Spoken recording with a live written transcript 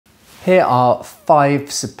Here are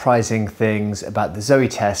 5 surprising things about the Zoe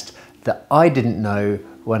test that I didn't know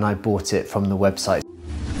when I bought it from the website.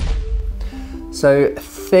 So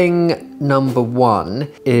thing number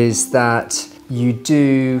 1 is that you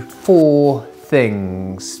do 4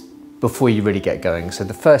 things before you really get going. So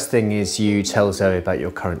the first thing is you tell Zoe about your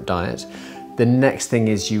current diet. The next thing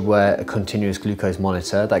is you wear a continuous glucose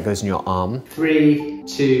monitor that goes in your arm. 3,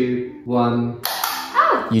 2, 1.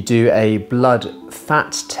 You do a blood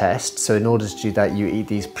fat test. So in order to do that, you eat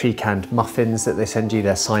these pre-canned muffins that they send you.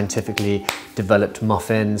 They're scientifically developed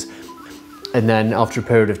muffins. And then after a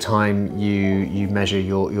period of time, you measure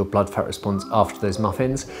your blood fat response after those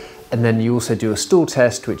muffins. And then you also do a stool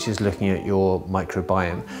test, which is looking at your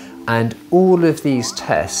microbiome. And all of these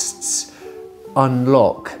tests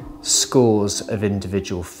unlock scores of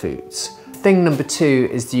individual foods. Thing number 2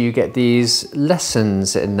 is that you get these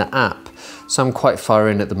lessons in the app. So I'm quite far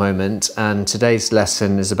in at the moment, and today's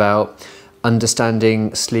lesson is about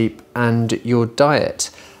understanding sleep and your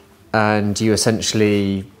diet. And you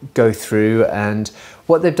essentially go through, and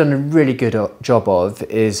what they've done a really good job of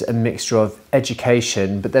is a mixture of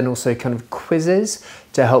education, but then also kind of quizzes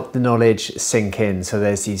to help the knowledge sink in. So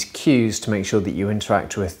there's these cues to make sure that you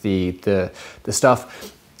interact with the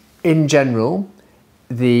stuff. In general,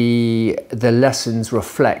 the lessons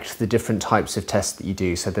reflect the different types of tests that you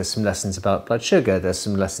do. So there's some lessons about blood sugar, there's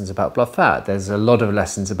some lessons about blood fat, there's a lot of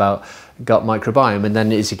lessons about gut microbiome, and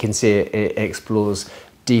then as you can see, it explores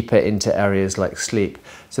deeper into areas like sleep.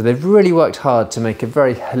 So they've really worked hard to make a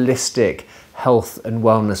very holistic health and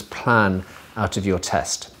wellness plan out of your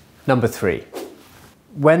test. Number 3,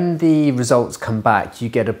 when the results come back, you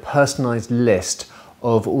get a personalised list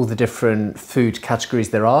of all the different food categories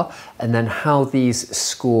there are, and then how these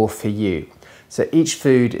score for you. So each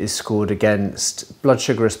food is scored against blood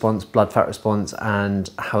sugar response, blood fat response, and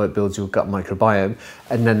how it builds your gut microbiome.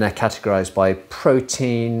 And then they're categorized by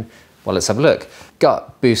protein. Well, let's have a look.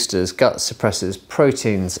 Gut boosters, gut suppressors,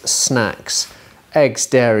 proteins, snacks, eggs,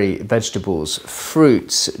 dairy, vegetables,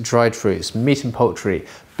 fruits, dried fruits, meat and poultry,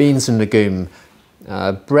 beans and legume,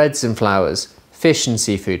 breads and flours, fish and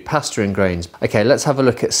seafood, pasta and grains. Okay, let's have a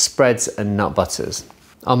look at spreads and nut butters.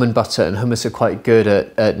 Almond butter and hummus are quite good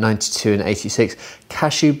at 92 and 86.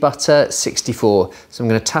 Cashew butter, 64. So I'm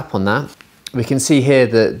going to tap on that. We can see here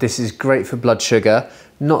that this is great for blood sugar,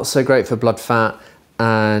 not so great for blood fat,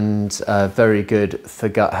 and very good for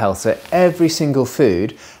gut health. So every single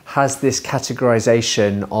food has this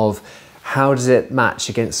categorization of how does it match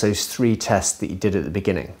against those 3 tests that you did at the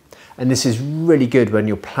beginning. And this is really good when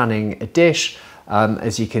you're planning a dish,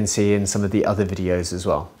 as you can see in some of the other videos as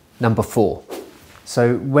well. Number 4.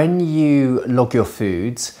 So when you log your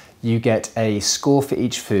foods, you get a score for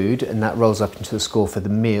each food, and that rolls up into a score for the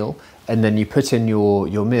meal. And then you put in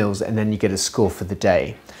your meals, and then you get a score for the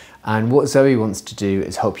day. And what Zoe wants to do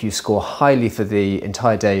is help you score highly for the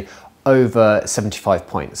entire day, over 75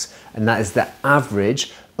 points. And that is the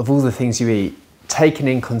average of all the things you eat, taken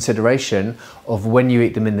in consideration of when you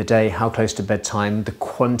eat them in the day, how close to bedtime, the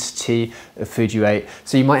quantity of food you ate.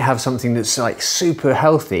 So you might have something that's like super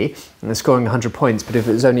healthy and scoring 100 points, but if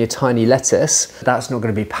it was only a tiny lettuce, that's not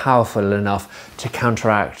going to be powerful enough to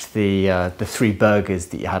counteract the 3 burgers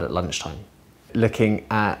that you had at lunchtime. Looking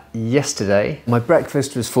at yesterday, my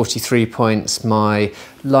breakfast was 43 points, my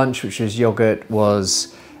lunch, which was yogurt,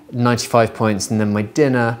 was 95 points, and then my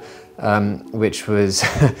dinner, which was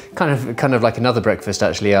kind of like another breakfast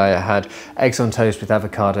actually. I had eggs on toast with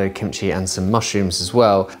avocado, kimchi, and some mushrooms as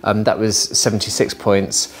well. That was 76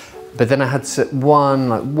 points. But then I had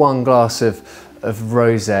one glass of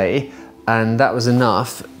rosé, and that was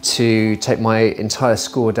enough to take my entire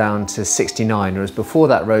score down to 69, whereas before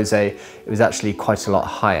that rosé, it was actually quite a lot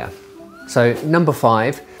higher. So number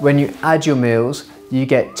 5, when you add your meals, you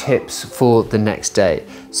get tips for the next day.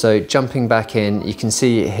 So jumping back in, you can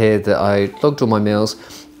see here that I logged all my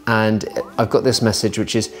meals, and I've got this message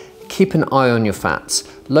which is, keep an eye on your fats.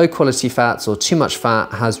 Low quality fats or too much fat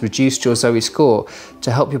has reduced your Zoe score.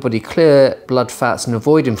 To help your body clear blood fats and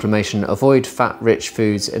avoid inflammation, avoid fat-rich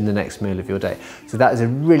foods in the next meal of your day. So that is a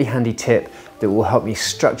really handy tip that will help me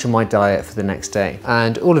structure my diet for the next day.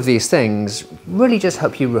 And all of these things really just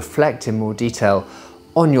help you reflect in more detail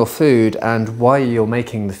on your food and why you're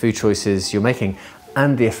making the food choices you're making,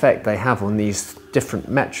 and the effect they have on these different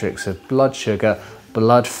metrics of blood sugar,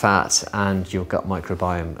 blood fat, and your gut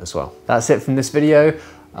microbiome as well. That's it from this video.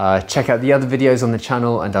 Check out the other videos on the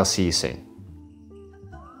channel, and I'll see you soon.